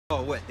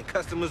Oh, what? The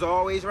customers are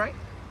always right?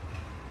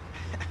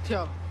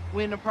 Yo,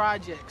 we in the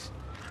projects.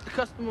 The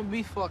customer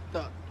be fucked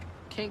up.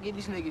 Can't get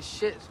these niggas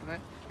shits, man.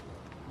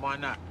 Why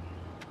not?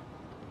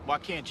 Why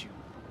can't you?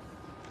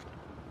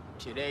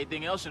 Shit,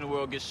 everything else in the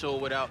world gets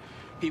sold without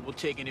people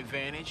taking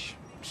advantage,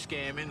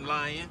 scamming,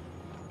 lying,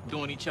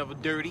 doing each other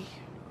dirty.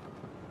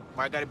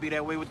 Why gotta be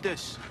that way with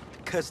this?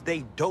 Because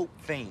they dope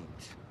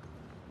fiends.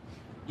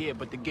 Yeah,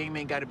 but the game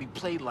ain't gotta be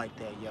played like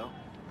that, yo.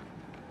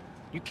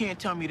 You can't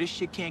tell me this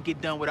shit can't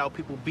get done without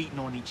people beating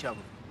on each other.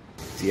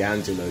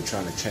 D'Angelo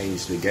trying to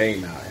change the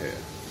game out here.